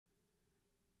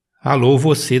Alô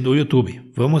você do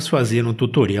YouTube, vamos fazer um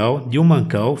tutorial de um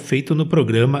Mancal feito no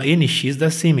programa NX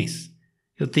da Siemens.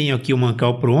 Eu tenho aqui o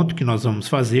Mancal pronto que nós vamos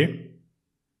fazer.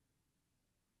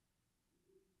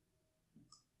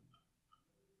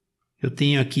 Eu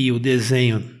tenho aqui o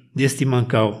desenho deste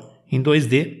Mancal em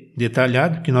 2D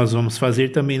detalhado que nós vamos fazer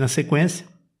também na sequência.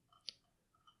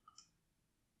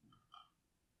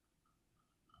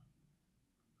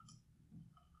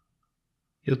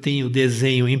 Eu tenho o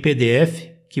desenho em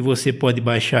PDF que você pode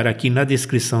baixar aqui na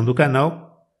descrição do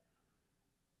canal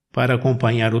para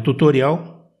acompanhar o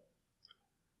tutorial.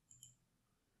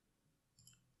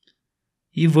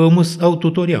 E vamos ao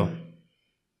tutorial.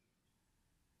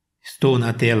 Estou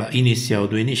na tela inicial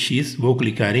do NX, vou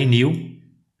clicar em New.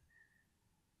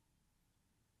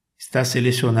 Está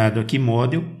selecionado aqui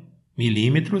Model,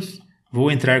 milímetros.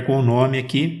 Vou entrar com o nome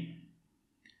aqui,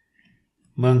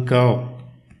 Mancal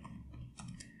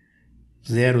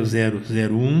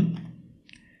 0001,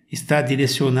 está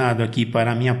direcionado aqui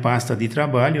para a minha pasta de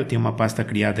trabalho. Eu tenho uma pasta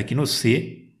criada aqui no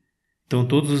C, então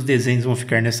todos os desenhos vão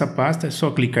ficar nessa pasta. É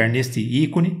só clicar neste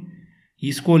ícone e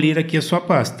escolher aqui a sua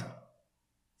pasta.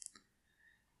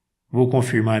 Vou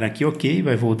confirmar aqui OK,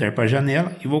 vai voltar para a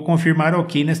janela e vou confirmar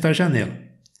OK nesta janela.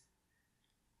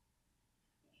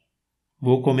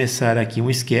 Vou começar aqui um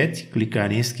sketch,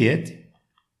 clicar em sketch,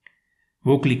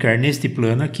 vou clicar neste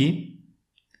plano aqui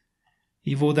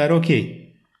e vou dar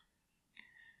OK.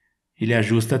 Ele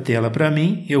ajusta a tela para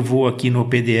mim. Eu vou aqui no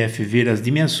PDF ver as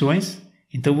dimensões.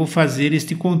 Então vou fazer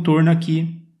este contorno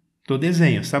aqui do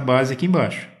desenho, essa base aqui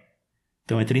embaixo.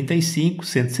 Então é 35,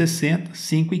 160,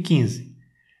 5 e 15.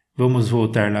 Vamos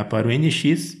voltar lá para o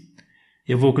NX.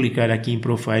 Eu vou clicar aqui em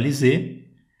Profile Z.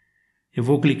 Eu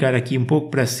vou clicar aqui um pouco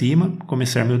para cima,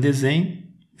 começar meu desenho,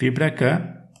 vir para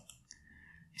cá.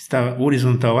 Está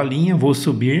horizontal a linha, vou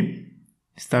subir.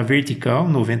 Está vertical,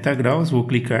 90 graus, vou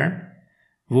clicar.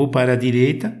 Vou para a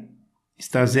direita,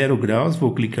 está 0 graus,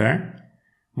 vou clicar.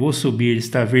 Vou subir,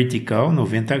 está vertical,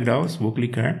 90 graus, vou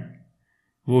clicar.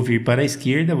 Vou vir para a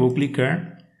esquerda, vou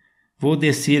clicar. Vou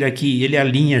descer aqui, ele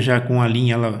alinha já com a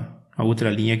linha lá, a outra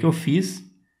linha que eu fiz.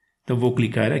 Então vou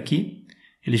clicar aqui.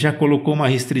 Ele já colocou uma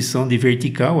restrição de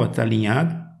vertical, está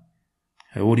alinhado.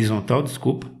 É horizontal,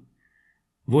 desculpa.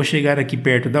 Vou chegar aqui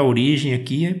perto da origem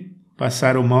aqui,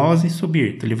 passar o mouse e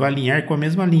subir. Então ele vai alinhar com a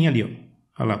mesma linha ali, ó.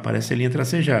 Olha lá, parece a linha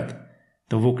tracejada.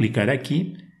 Então vou clicar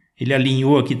aqui. Ele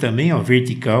alinhou aqui também, ó,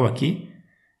 vertical aqui.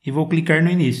 E vou clicar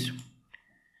no início.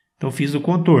 Então fiz o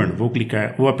contorno. Vou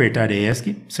clicar, vou apertar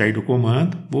ESC, sair do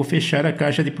comando. Vou fechar a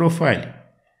caixa de profile.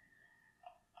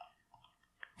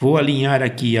 Vou alinhar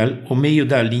aqui o meio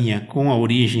da linha com a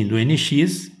origem do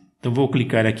NX. Então vou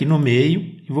clicar aqui no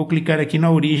meio e vou clicar aqui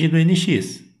na origem do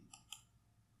NX.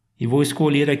 E vou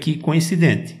escolher aqui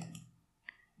coincidente.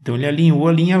 Então ele alinhou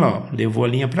a linha lá, ó, levou a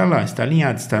linha para lá, está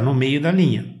alinhado, está no meio da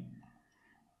linha.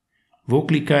 Vou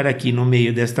clicar aqui no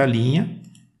meio desta linha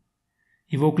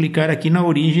e vou clicar aqui na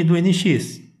origem do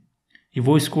NX. E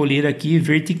vou escolher aqui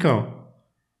vertical.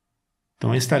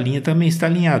 Então esta linha também está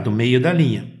alinhada, no meio da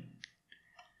linha.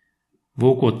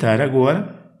 Vou cotar agora,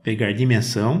 pegar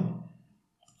dimensão.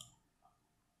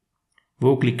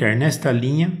 Vou clicar nesta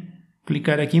linha,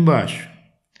 clicar aqui embaixo.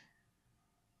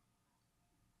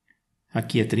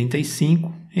 Aqui é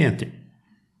 35, Enter.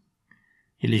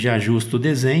 Ele já ajusta o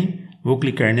desenho. Vou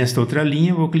clicar nesta outra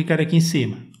linha, vou clicar aqui em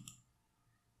cima.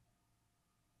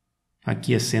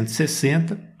 Aqui é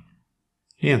 160,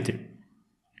 Enter.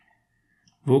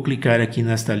 Vou clicar aqui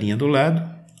nesta linha do lado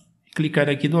e clicar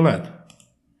aqui do lado.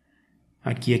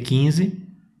 Aqui é 15,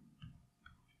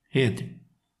 Enter.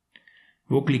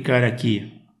 Vou clicar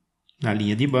aqui na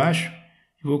linha de baixo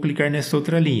e vou clicar nesta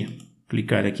outra linha.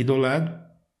 Clicar aqui do lado.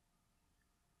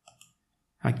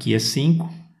 Aqui é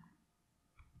 5,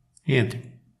 Enter.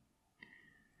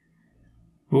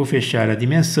 Vou fechar a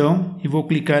dimensão e vou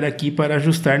clicar aqui para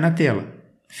ajustar na tela,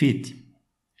 Fit.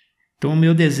 Então o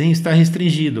meu desenho está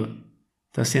restringido, ó.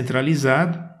 Está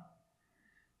centralizado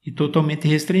e totalmente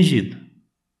restringido.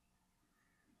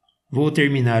 Vou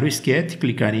terminar o sketch,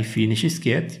 clicar em Finish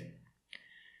Sketch.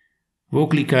 Vou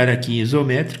clicar aqui em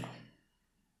isométrico.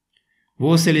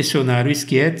 Vou selecionar o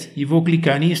sketch e vou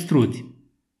clicar em Extrude.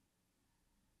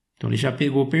 Então ele já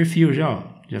pegou o perfil,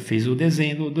 já fez o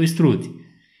desenho do extrude.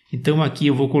 Então aqui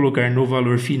eu vou colocar no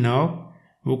valor final,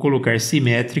 vou colocar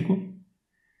simétrico.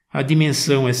 A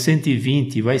dimensão é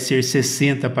 120, vai ser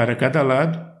 60 para cada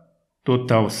lado,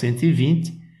 total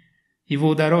 120. E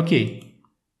vou dar OK.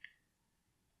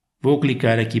 Vou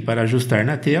clicar aqui para ajustar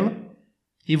na tela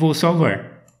e vou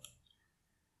salvar.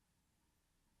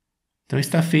 Então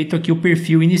está feito aqui o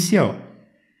perfil inicial.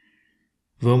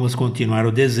 Vamos continuar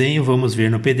o desenho, vamos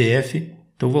ver no PDF.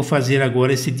 Então vou fazer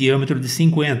agora esse diâmetro de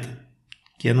 50,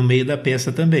 que é no meio da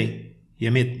peça também. E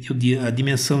a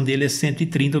dimensão dele é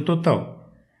 130 o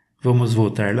total. Vamos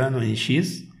voltar lá no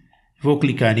NX. Vou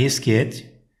clicar em Sketch.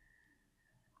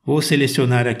 Vou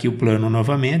selecionar aqui o plano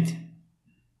novamente.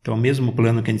 Então o mesmo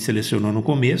plano que a gente selecionou no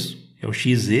começo. É o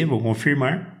XZ, vou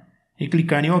confirmar. E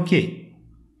clicar em OK.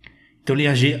 Então ele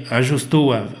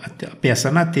ajustou a peça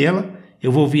na tela.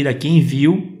 Eu vou vir aqui em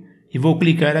View e vou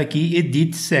clicar aqui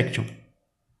Edit Section.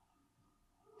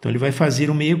 Então ele vai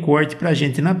fazer um meio corte para a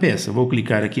gente na peça. Vou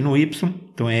clicar aqui no Y.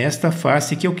 Então é esta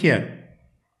face que eu quero.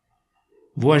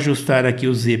 Vou ajustar aqui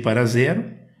o Z para 0.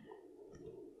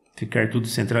 Ficar tudo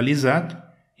centralizado.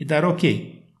 E dar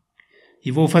OK. E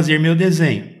vou fazer meu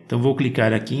desenho. Então vou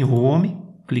clicar aqui em Home.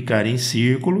 Clicar em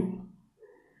Círculo.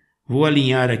 Vou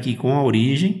alinhar aqui com a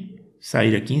origem.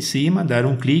 Sair aqui em cima. Dar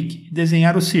um clique e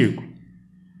desenhar o círculo.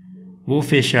 Vou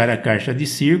fechar a caixa de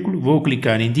círculo. Vou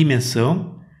clicar em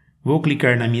Dimensão. Vou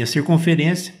clicar na minha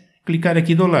circunferência, clicar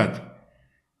aqui do lado.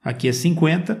 Aqui é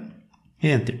 50,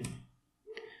 Enter.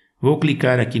 Vou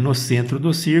clicar aqui no centro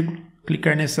do círculo,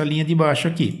 clicar nessa linha de baixo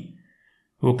aqui.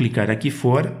 Vou clicar aqui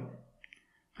fora,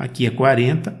 aqui é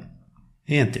 40,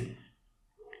 Enter.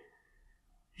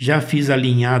 Já fiz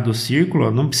alinhado o círculo,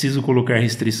 ó, não preciso colocar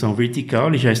restrição vertical,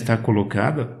 ele já está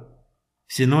colocado.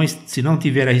 Se não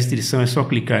tiver a restrição, é só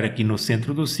clicar aqui no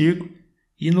centro do círculo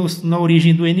e na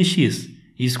origem do NX.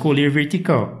 E escolher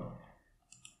vertical.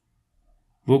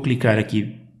 Vou clicar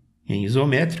aqui em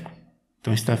isométrico.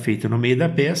 Então está feito no meio da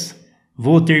peça.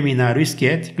 Vou terminar o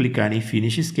sketch, clicar em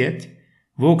Finish Sketch.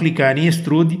 Vou clicar em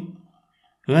Extrude.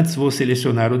 Antes vou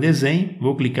selecionar o desenho,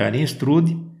 vou clicar em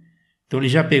Extrude. Então ele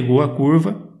já pegou a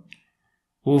curva.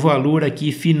 O valor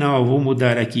aqui final vou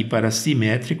mudar aqui para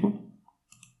simétrico.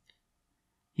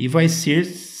 E vai ser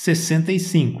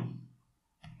 65.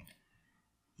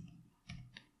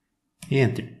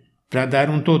 Enter, para dar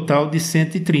um total de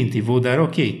 130 e vou dar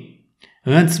OK.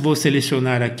 Antes vou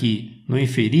selecionar aqui no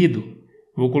inferido,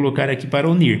 vou colocar aqui para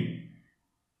unir.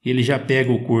 Ele já pega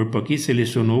o corpo aqui,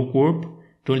 selecionou o corpo,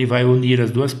 então ele vai unir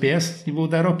as duas peças e vou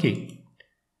dar OK.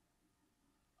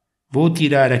 Vou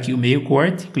tirar aqui o meio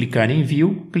corte, clicar em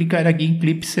View, clicar aqui em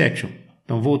Clip Section.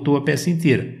 Então voltou a peça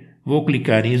inteira. Vou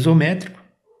clicar em isométrico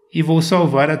e vou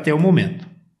salvar até o momento.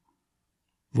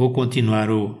 Vou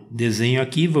continuar o desenho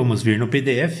aqui, vamos ver no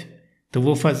PDF. Então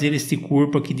vou fazer este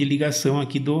corpo aqui de ligação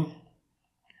aqui do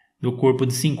corpo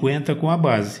de 50 com a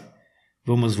base.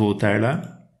 Vamos voltar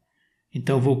lá.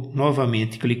 Então vou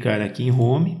novamente clicar aqui em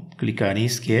Home, clicar em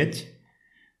Sketch.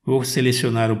 Vou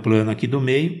selecionar o plano aqui do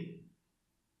meio.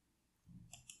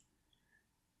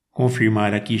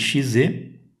 Confirmar aqui XZ.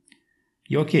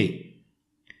 E OK.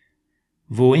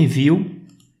 Vou em View.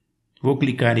 Vou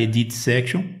clicar em Edit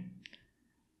Section.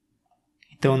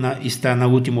 Então está na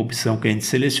última opção que a gente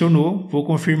selecionou. Vou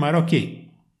confirmar OK.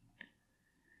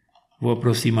 Vou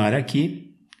aproximar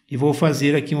aqui e vou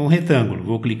fazer aqui um retângulo.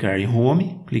 Vou clicar em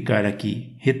Home, clicar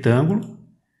aqui retângulo.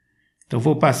 Então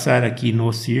vou passar aqui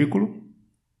no círculo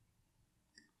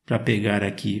para pegar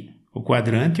aqui o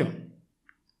quadrante, ó.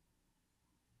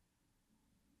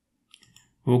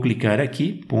 Vou clicar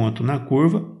aqui, ponto na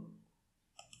curva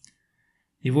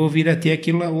e vou vir até aqui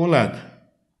ao lado.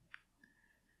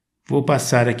 Vou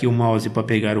passar aqui o mouse para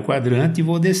pegar o quadrante e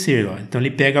vou descer, ó. Então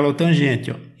ele pega lá o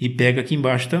tangente, ó, e pega aqui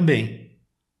embaixo também.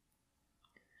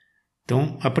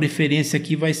 Então a preferência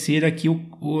aqui vai ser aqui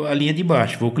a linha de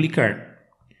baixo. Vou clicar.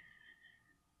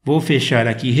 Vou fechar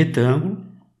aqui retângulo.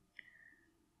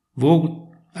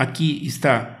 Aqui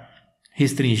está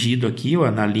restringido aqui,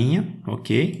 ó, na linha,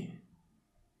 OK?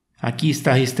 Aqui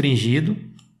está restringido.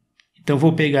 Então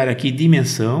vou pegar aqui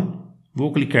dimensão.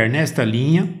 Vou clicar nesta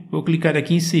linha, vou clicar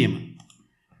aqui em cima.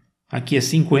 Aqui é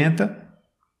 50,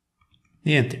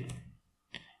 Enter.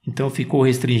 Então ficou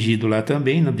restringido lá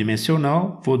também, no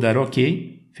dimensional. Vou dar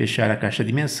OK, fechar a caixa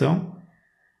dimensão.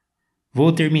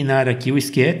 Vou terminar aqui o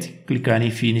sketch, clicar em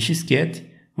Finish Sketch.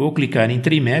 Vou clicar em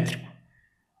trimétrico.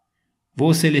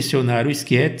 Vou selecionar o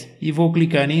sketch e vou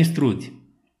clicar em Extrude.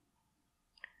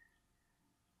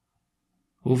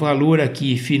 O valor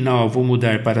aqui final vou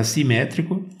mudar para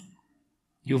simétrico.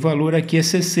 E o valor aqui é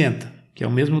 60, que é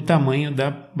o mesmo tamanho da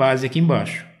base aqui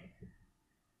embaixo.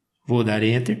 Vou dar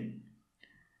Enter.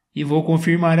 E vou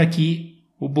confirmar aqui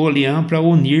o boolean para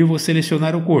unir, vou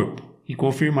selecionar o corpo. E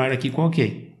confirmar aqui com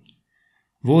OK.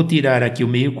 Vou tirar aqui o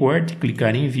meio corte,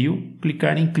 clicar em View,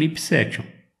 clicar em Clip Section.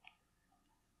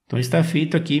 Então está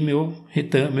feito aqui meu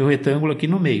retângulo aqui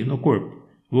no meio, no corpo.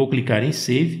 Vou clicar em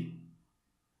Save.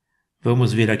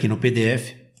 Vamos ver aqui no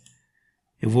PDF.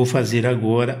 Eu vou fazer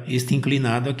agora este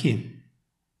inclinado aqui.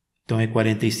 Então é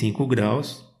 45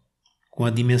 graus, com a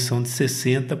dimensão de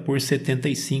 60 por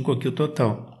 75 aqui o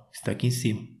total. Está aqui em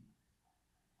cima.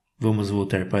 Vamos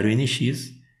voltar para o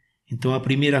NX. Então a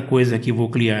primeira coisa aqui, eu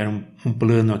vou criar um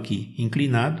plano aqui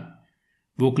inclinado.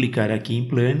 Vou clicar aqui em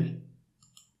plane.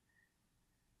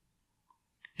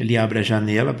 Ele abre a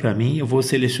janela para mim. Eu vou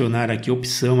selecionar aqui a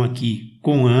opção aqui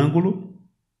com ângulo.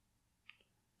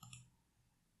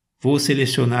 Vou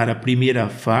selecionar a primeira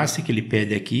face que ele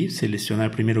pede aqui, selecionar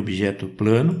o primeiro objeto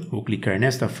plano, vou clicar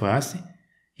nesta face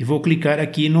e vou clicar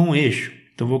aqui num eixo.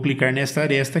 Então vou clicar nesta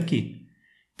aresta aqui.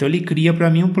 Então ele cria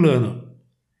para mim um plano.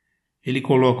 Ele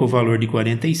coloca o valor de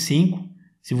 45,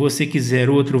 se você quiser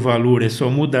outro valor é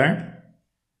só mudar.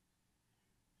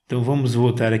 Então vamos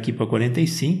voltar aqui para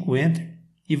 45, Enter,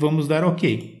 e vamos dar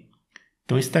OK.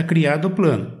 Então está criado o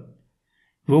plano.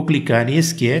 Vou clicar em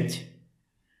Sketch.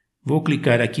 Vou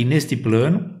clicar aqui neste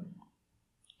plano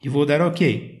e vou dar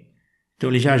OK. Então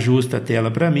ele já ajusta a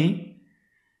tela para mim.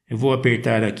 Eu vou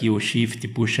apertar aqui o Shift e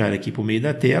puxar aqui para o meio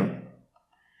da tela.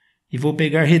 E vou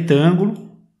pegar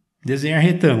retângulo, desenhar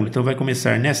retângulo. Então vai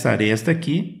começar nessa aresta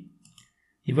aqui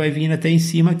e vai vindo até em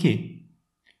cima aqui.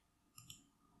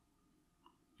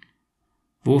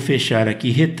 Vou fechar aqui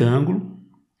retângulo.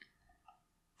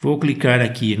 Vou clicar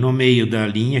aqui no meio da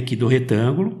linha aqui do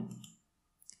retângulo.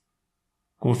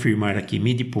 Confirmar aqui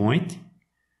midpoint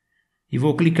e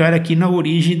vou clicar aqui na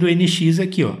origem do NX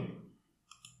aqui, ó.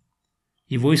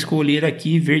 E vou escolher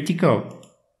aqui vertical.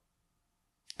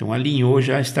 Então alinhou,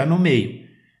 já está no meio.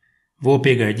 Vou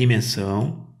pegar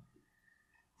dimensão,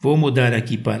 vou mudar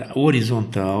aqui para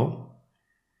horizontal,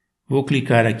 vou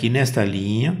clicar aqui nesta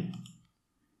linha,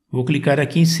 vou clicar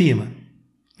aqui em cima.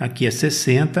 Aqui é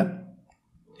 60,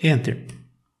 Enter.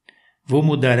 Vou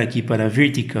mudar aqui para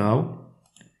vertical.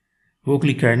 Vou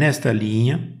clicar nesta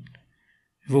linha,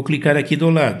 vou clicar aqui do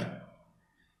lado.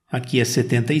 Aqui é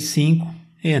 75,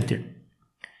 Enter.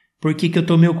 Por que eu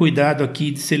tomei o cuidado aqui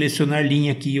de selecionar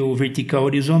linha aqui, ou vertical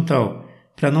horizontal?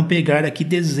 Para não pegar aqui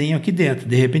desenho aqui dentro.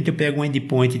 De repente eu pego um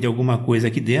endpoint de alguma coisa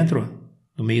aqui dentro,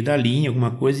 ó, no meio da linha,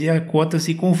 alguma coisa, e a cota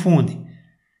se confunde.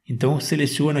 Então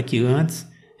seleciona aqui antes.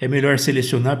 É melhor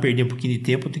selecionar, perder um pouquinho de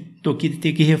tempo do que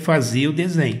ter que refazer o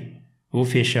desenho. Vou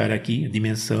fechar aqui a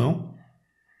dimensão.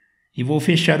 E vou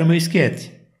fechar o meu sketch.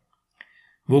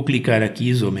 Vou clicar aqui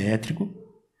isométrico.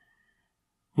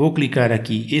 Vou clicar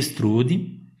aqui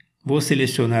extrude. Vou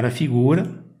selecionar a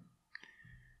figura.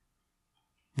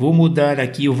 Vou mudar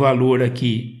aqui o valor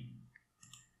aqui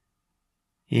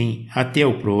em até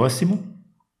o próximo.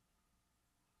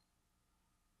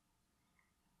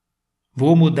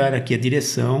 Vou mudar aqui a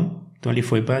direção. Então ele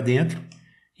foi para dentro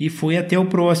e foi até o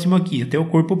próximo aqui, até o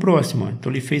corpo próximo. Então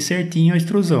ele fez certinho a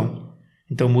extrusão.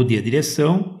 Então mudei a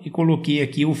direção e coloquei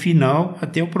aqui o final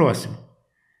até o próximo.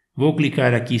 Vou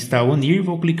clicar aqui está unir,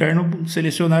 vou clicar no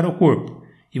selecionar o corpo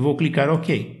e vou clicar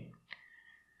OK.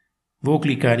 Vou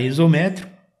clicar em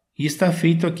isométrico e está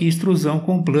feito aqui extrusão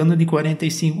com plano de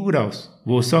 45 graus.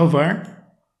 Vou salvar.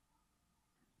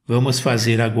 Vamos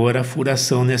fazer agora a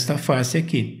furação nesta face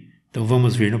aqui. Então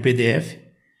vamos ver no PDF.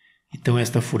 Então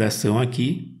esta furação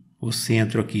aqui, o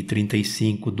centro aqui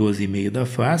 35, 12,5 da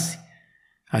face.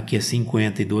 Aqui é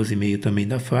 50 e 12,5 também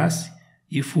da face.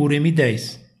 E furo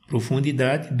M10.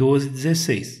 Profundidade 12,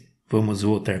 16. Vamos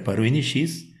voltar para o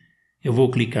NX. Eu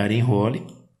vou clicar em Role.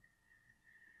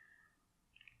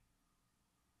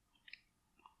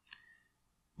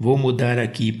 Vou mudar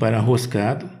aqui para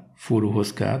roscado. Furo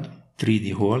roscado.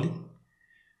 3D Role.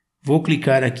 Vou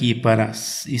clicar aqui para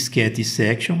Sketch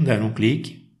Section. Dar um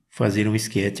clique. Fazer um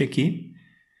sketch aqui.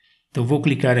 Então vou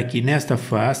clicar aqui nesta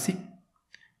face.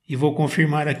 E vou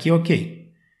confirmar aqui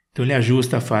OK. Então ele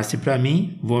ajusta a face para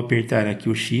mim. Vou apertar aqui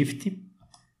o Shift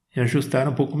e ajustar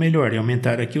um pouco melhor e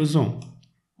aumentar aqui o zoom.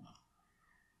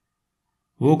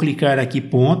 Vou clicar aqui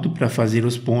ponto para fazer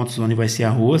os pontos onde vai ser a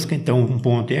rosca. Então um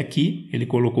ponto é aqui, ele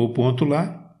colocou o ponto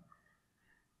lá.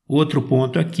 Outro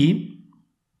ponto aqui.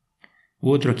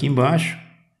 Outro aqui embaixo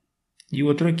e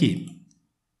outro aqui.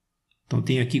 Então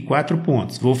tem aqui 4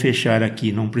 pontos. Vou fechar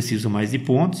aqui, não preciso mais de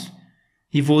pontos.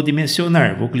 E vou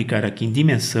dimensionar. Vou clicar aqui em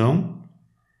dimensão.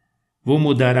 Vou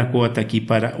mudar a cota aqui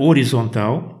para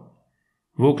horizontal.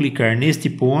 Vou clicar neste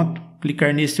ponto,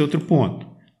 clicar neste outro ponto.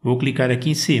 Vou clicar aqui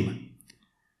em cima.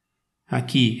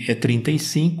 Aqui é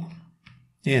 35.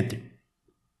 Enter.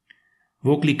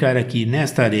 Vou clicar aqui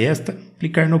nesta aresta,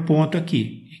 clicar no ponto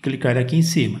aqui e clicar aqui em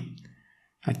cima.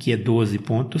 Aqui é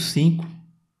 12,5.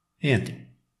 Enter.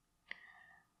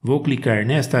 Vou clicar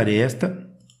nesta aresta,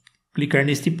 clicar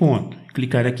neste ponto,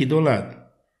 clicar aqui do lado.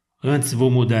 Antes vou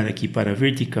mudar aqui para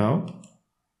vertical.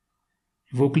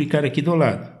 Vou clicar aqui do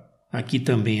lado. Aqui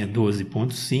também é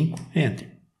 12,5.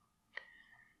 Enter.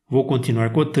 Vou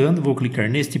continuar cotando, vou clicar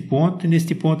neste ponto e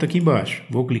neste ponto aqui embaixo.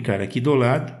 Vou clicar aqui do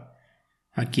lado,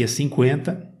 aqui é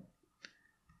 50,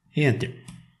 Enter.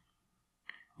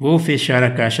 Vou fechar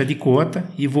a caixa de cota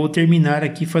e vou terminar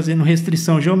aqui fazendo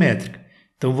restrição geométrica.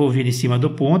 Então vou vir em cima do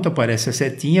ponto, aparece a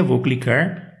setinha, vou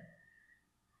clicar.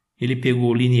 Ele pegou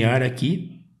o linear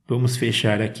aqui, vamos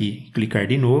fechar aqui, clicar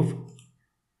de novo.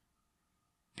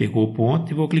 Pegou o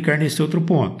ponto e vou clicar nesse outro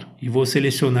ponto. E vou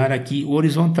selecionar aqui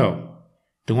horizontal.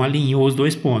 Então alinhou os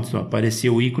dois pontos, ó.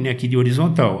 Apareceu o ícone aqui de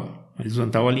horizontal, ó.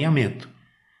 Horizontal alinhamento.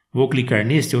 Vou clicar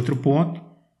nesse outro ponto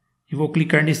e vou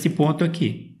clicar nesse ponto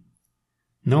aqui.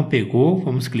 Não pegou,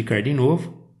 vamos clicar de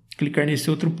novo, clicar nesse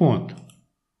outro ponto.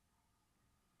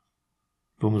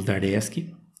 Vamos dar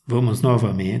ESC, vamos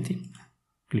novamente,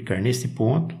 clicar nesse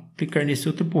ponto, clicar nesse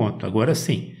outro ponto. Agora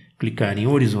sim, clicar em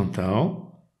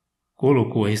horizontal,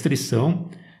 colocou a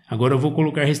restrição. Agora eu vou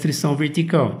colocar restrição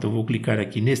vertical, então vou clicar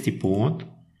aqui neste ponto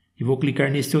e vou clicar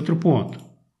nesse outro ponto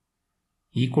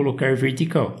e colocar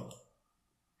vertical.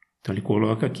 Então ele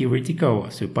coloca aqui o vertical, ó.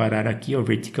 Se eu parar aqui, ó,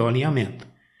 vertical alinhamento.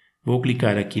 Vou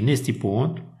clicar aqui neste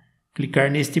ponto,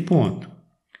 clicar neste ponto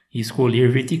e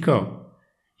escolher vertical.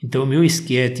 Então o meu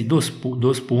esquete dos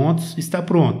pontos está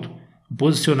pronto. O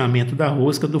posicionamento da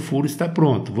rosca do furo está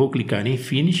pronto. Vou clicar em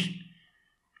Finish.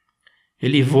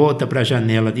 Ele volta para a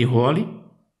janela de role.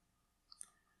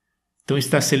 Então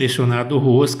está selecionado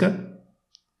rosca.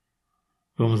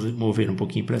 Vamos mover um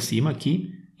pouquinho para cima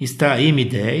aqui. Está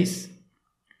M10.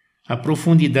 A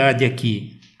profundidade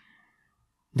aqui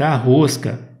da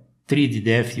rosca, 3D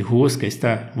Depth rosca,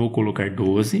 está, vou colocar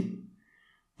 12.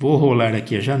 Vou rolar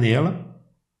aqui a janela.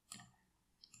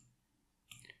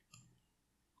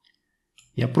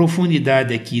 E a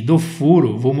profundidade aqui do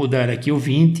furo, vou mudar aqui o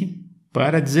 20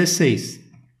 para 16.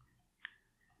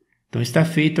 Então está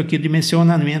feito aqui o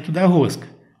dimensionamento da rosca.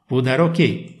 Vou dar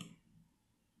OK.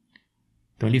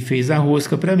 Então ele fez a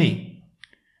rosca para mim.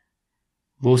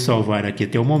 Vou salvar aqui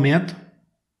até o momento.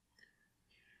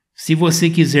 Se você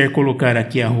quiser colocar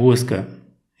aqui a rosca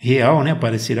real, né,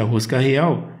 aparecer a rosca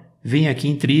real, vem aqui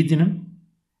em 3D, né?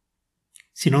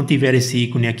 Se não tiver esse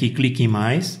ícone aqui, clique em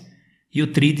mais e o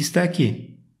 3D está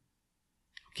aqui.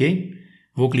 OK?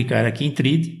 Vou clicar aqui em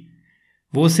 3D,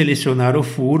 vou selecionar o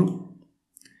furo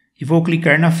e vou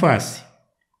clicar na face.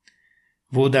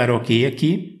 Vou dar OK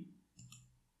aqui.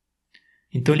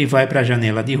 Então ele vai para a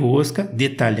janela de rosca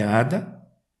detalhada.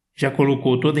 Já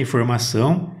colocou toda a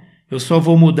informação. Eu só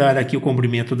vou mudar aqui o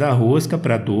comprimento da rosca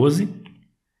para 12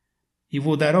 e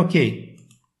vou dar OK.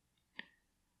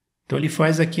 Então ele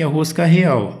faz aqui a rosca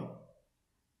real.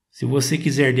 Se você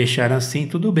quiser deixar assim,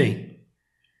 tudo bem.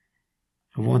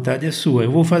 A vontade é sua.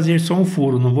 Eu vou fazer só um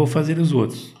furo, não vou fazer os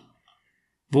outros.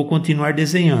 Vou continuar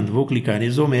desenhando. Vou clicar em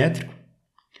isométrico.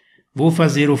 Vou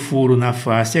fazer o furo na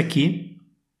face aqui.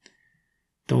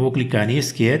 Então vou clicar em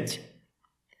Sketch.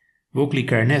 Vou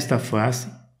clicar nesta face.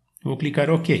 Vou clicar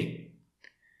OK.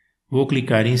 Vou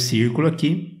clicar em círculo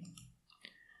aqui.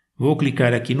 Vou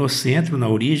clicar aqui no centro, na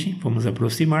origem. Vamos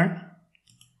aproximar.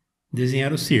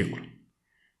 Desenhar o círculo.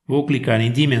 Vou clicar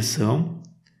em dimensão.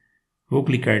 Vou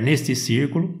clicar neste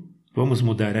círculo. Vamos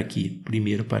mudar aqui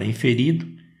primeiro para inferido.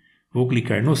 Vou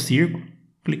clicar no círculo.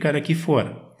 Clicar aqui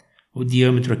fora. O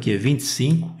diâmetro aqui é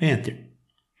 25. Enter.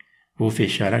 Vou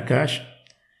fechar a caixa.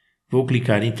 Vou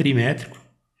clicar em trimétrico.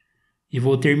 E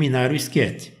vou terminar o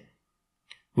sketch.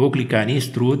 Vou clicar em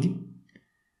Extrude.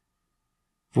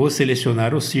 Vou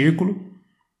selecionar o círculo.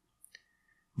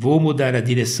 Vou mudar a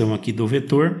direção aqui do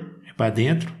vetor. É para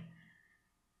dentro.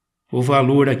 O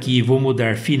valor aqui, vou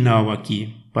mudar final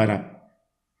aqui para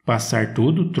passar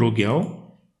tudo,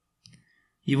 Trogel.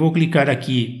 E vou clicar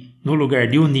aqui no lugar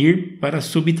de unir para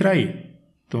subtrair.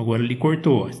 Então agora ele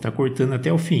cortou, está cortando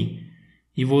até o fim.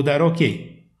 E vou dar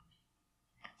OK.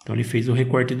 Então ele fez o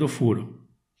recorte do furo.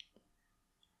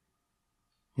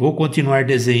 Vou continuar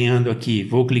desenhando aqui,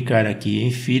 vou clicar aqui em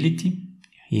Infinity,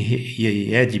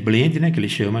 e Add Blend, né, que ele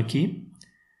chama aqui.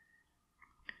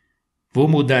 Vou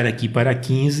mudar aqui para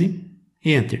 15,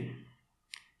 Enter.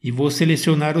 E vou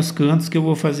selecionar os cantos que eu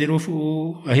vou fazer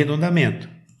o arredondamento.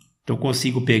 Então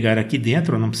consigo pegar aqui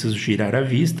dentro, eu não preciso girar a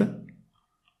vista.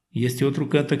 E este outro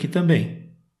canto aqui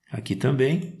também. Aqui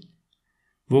também.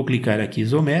 Vou clicar aqui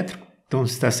isométrico. Então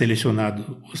está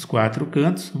selecionado os 4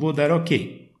 cantos, vou dar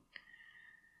OK.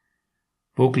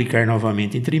 Vou clicar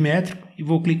novamente em trimétrico e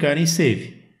vou clicar em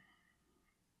Save.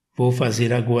 Vou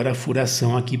fazer agora a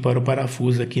furação aqui para o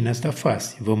parafuso aqui nesta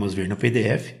face. Vamos ver no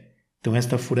PDF. Então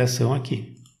esta furação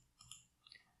aqui.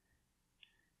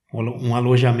 Um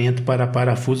alojamento para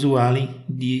parafuso Allen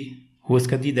de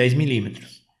rosca de 10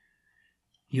 milímetros.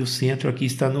 E o centro aqui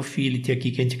está no fillet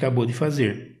aqui que a gente acabou de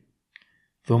fazer.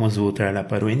 Vamos voltar lá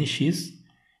para o NX.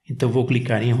 Então vou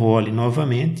clicar em Role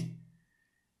novamente.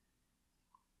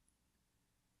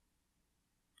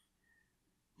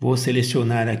 Vou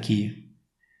selecionar aqui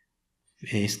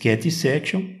Sketch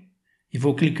Section e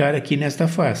vou clicar aqui nesta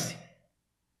face.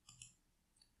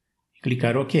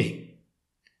 Clicar OK.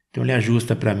 Então ele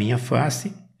ajusta para mim a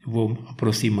face. Eu vou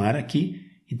aproximar aqui.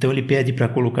 Então ele pede para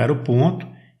colocar o ponto.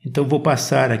 Então vou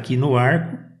passar aqui no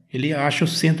arco. Ele acha o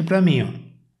centro para mim,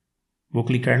 ó. Vou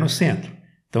clicar no centro.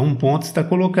 Então um ponto está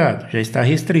colocado, já está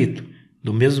restrito.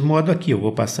 Do mesmo modo aqui, eu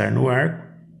vou passar no arco.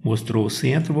 Mostrou o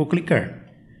centro, vou clicar.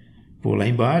 Vou lá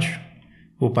embaixo.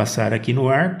 Vou passar aqui no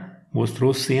arco.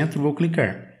 Mostrou o centro, vou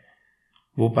clicar.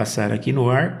 Vou passar aqui no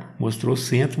arco. Mostrou o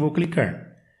centro, vou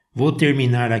clicar. Vou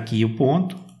terminar aqui o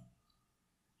ponto.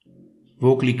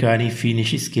 Vou clicar em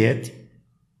Finish Sketch.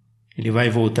 Ele vai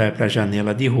voltar para a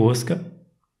janela de rosca.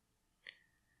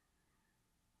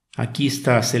 Aqui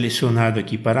está selecionado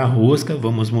aqui para a rosca.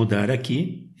 Vamos mudar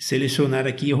aqui. Selecionar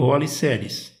aqui Role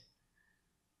Series.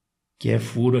 Que é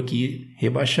furo aqui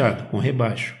rebaixado, com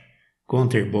rebaixo.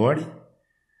 Counterbore.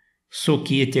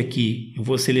 Soquete aqui. Eu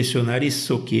vou selecionar esse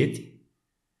soquete.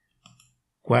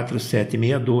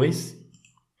 4762.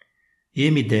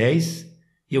 M10.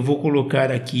 Eu vou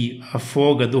colocar aqui a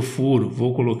folga do furo.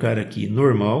 Vou colocar aqui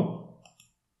normal.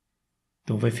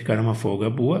 Então vai ficar uma folga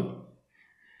boa.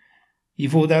 E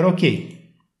vou dar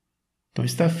OK. Então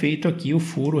está feito aqui o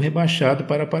furo rebaixado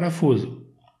para parafuso.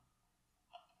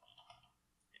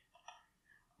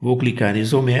 Vou clicar em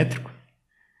isométrico.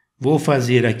 Vou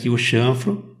fazer aqui o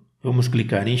chanfro. Vamos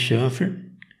clicar em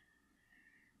chanfer.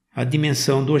 A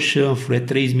dimensão do chanfro é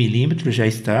 3 mm, já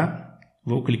está.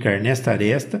 Vou clicar nesta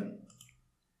aresta.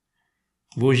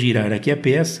 Vou girar aqui a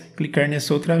peça, clicar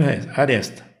nessa outra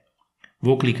aresta.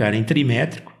 Vou clicar em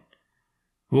trimétrico.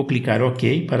 Vou clicar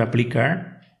OK para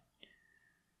aplicar.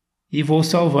 E vou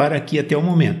salvar aqui até o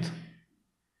momento.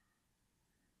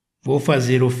 Vou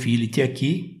fazer o fillet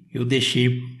aqui. Eu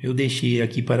deixei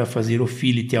aqui para fazer o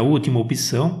fillet a última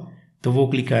opção. Então vou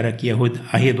clicar aqui em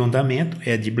arredondamento,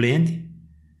 Add Blend.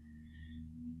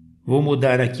 Vou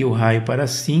mudar aqui o raio para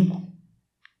 5.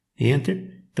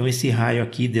 Enter. Então esse raio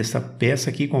aqui dessa peça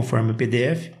aqui, conforme o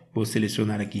PDF, vou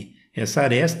selecionar aqui essa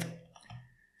aresta.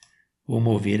 Vou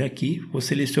mover aqui, vou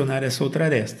selecionar essa outra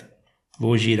aresta.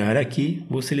 Vou girar aqui,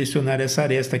 vou selecionar essa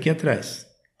aresta aqui atrás.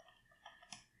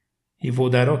 E vou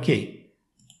dar OK.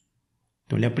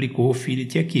 Então ele aplicou o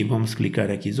fillet aqui. Vamos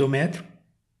clicar aqui isométrico.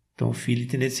 Então o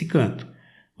fillet nesse canto.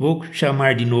 Vou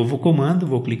chamar de novo o comando,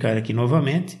 vou clicar aqui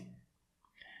novamente.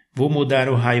 Vou mudar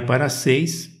o raio para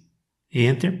 6.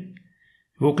 Enter.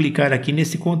 Vou clicar aqui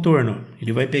nesse contorno.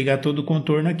 Ele vai pegar todo o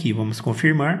contorno aqui. Vamos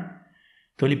confirmar.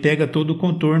 Então ele pega todo o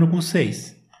contorno com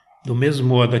 6. Do mesmo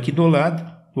modo aqui do lado,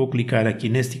 vou clicar aqui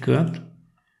neste canto.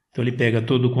 Então ele pega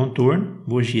todo o contorno,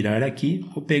 vou girar aqui,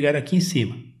 vou pegar aqui em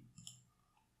cima.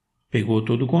 Pegou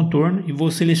todo o contorno e vou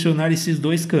selecionar esses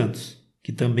dois cantos,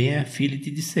 que também é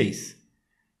fillet de 6.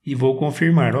 E vou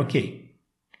confirmar OK.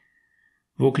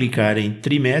 Vou clicar em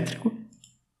trimétrico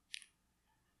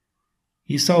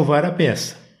e salvar a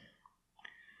peça.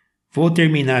 Vou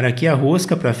terminar aqui a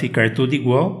rosca para ficar tudo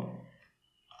igual.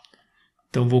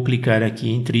 Então vou clicar aqui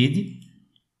em 3D,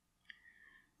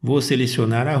 vou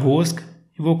selecionar a rosca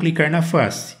e vou clicar na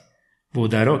face. Vou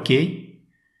dar OK,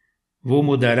 vou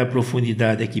mudar a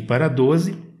profundidade aqui para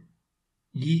 12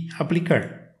 e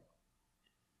aplicar.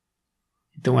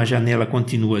 Então a janela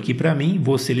continua aqui para mim,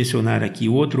 vou selecionar aqui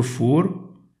outro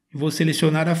furo e vou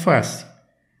selecionar a face.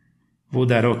 Vou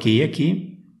dar OK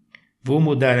aqui, vou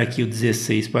mudar aqui o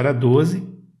 16 para 12,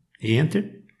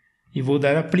 Enter, e vou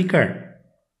dar aplicar.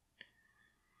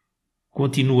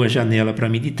 Continua a janela para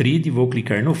mim de 3D, vou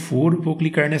clicar no furo, vou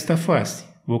clicar nesta face.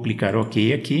 Vou clicar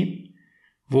OK aqui,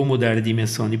 vou mudar a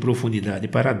dimensão de profundidade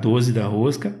para 12 da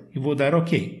rosca e vou dar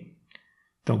OK.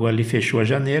 Então agora ele fechou a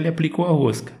janela e aplicou a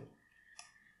rosca.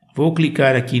 Vou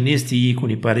clicar aqui neste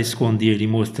ícone para esconder e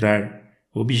mostrar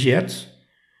objetos.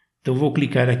 Então vou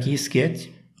clicar aqui em Sketch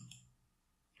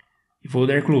e vou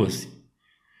dar Close.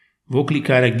 Vou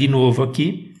clicar de novo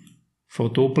aqui,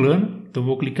 faltou o plano, então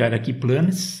vou clicar aqui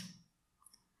Planes.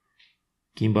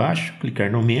 Aqui embaixo, clicar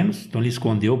no menos, então ele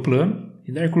escondeu o plano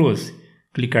e dar close.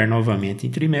 Clicar novamente em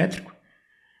trimétrico.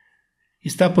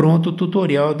 Está pronto o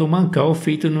tutorial do Mancal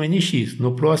feito no NX.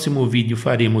 No próximo vídeo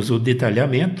faremos o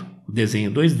detalhamento, o desenho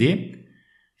 2D.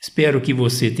 Espero que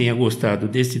você tenha gostado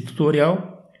desse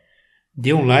tutorial.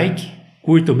 Dê um like,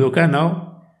 curta o meu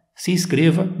canal, se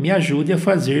inscreva, me ajude a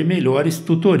fazer melhores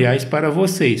tutoriais para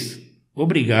vocês.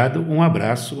 Obrigado, um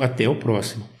abraço, até o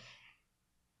próximo.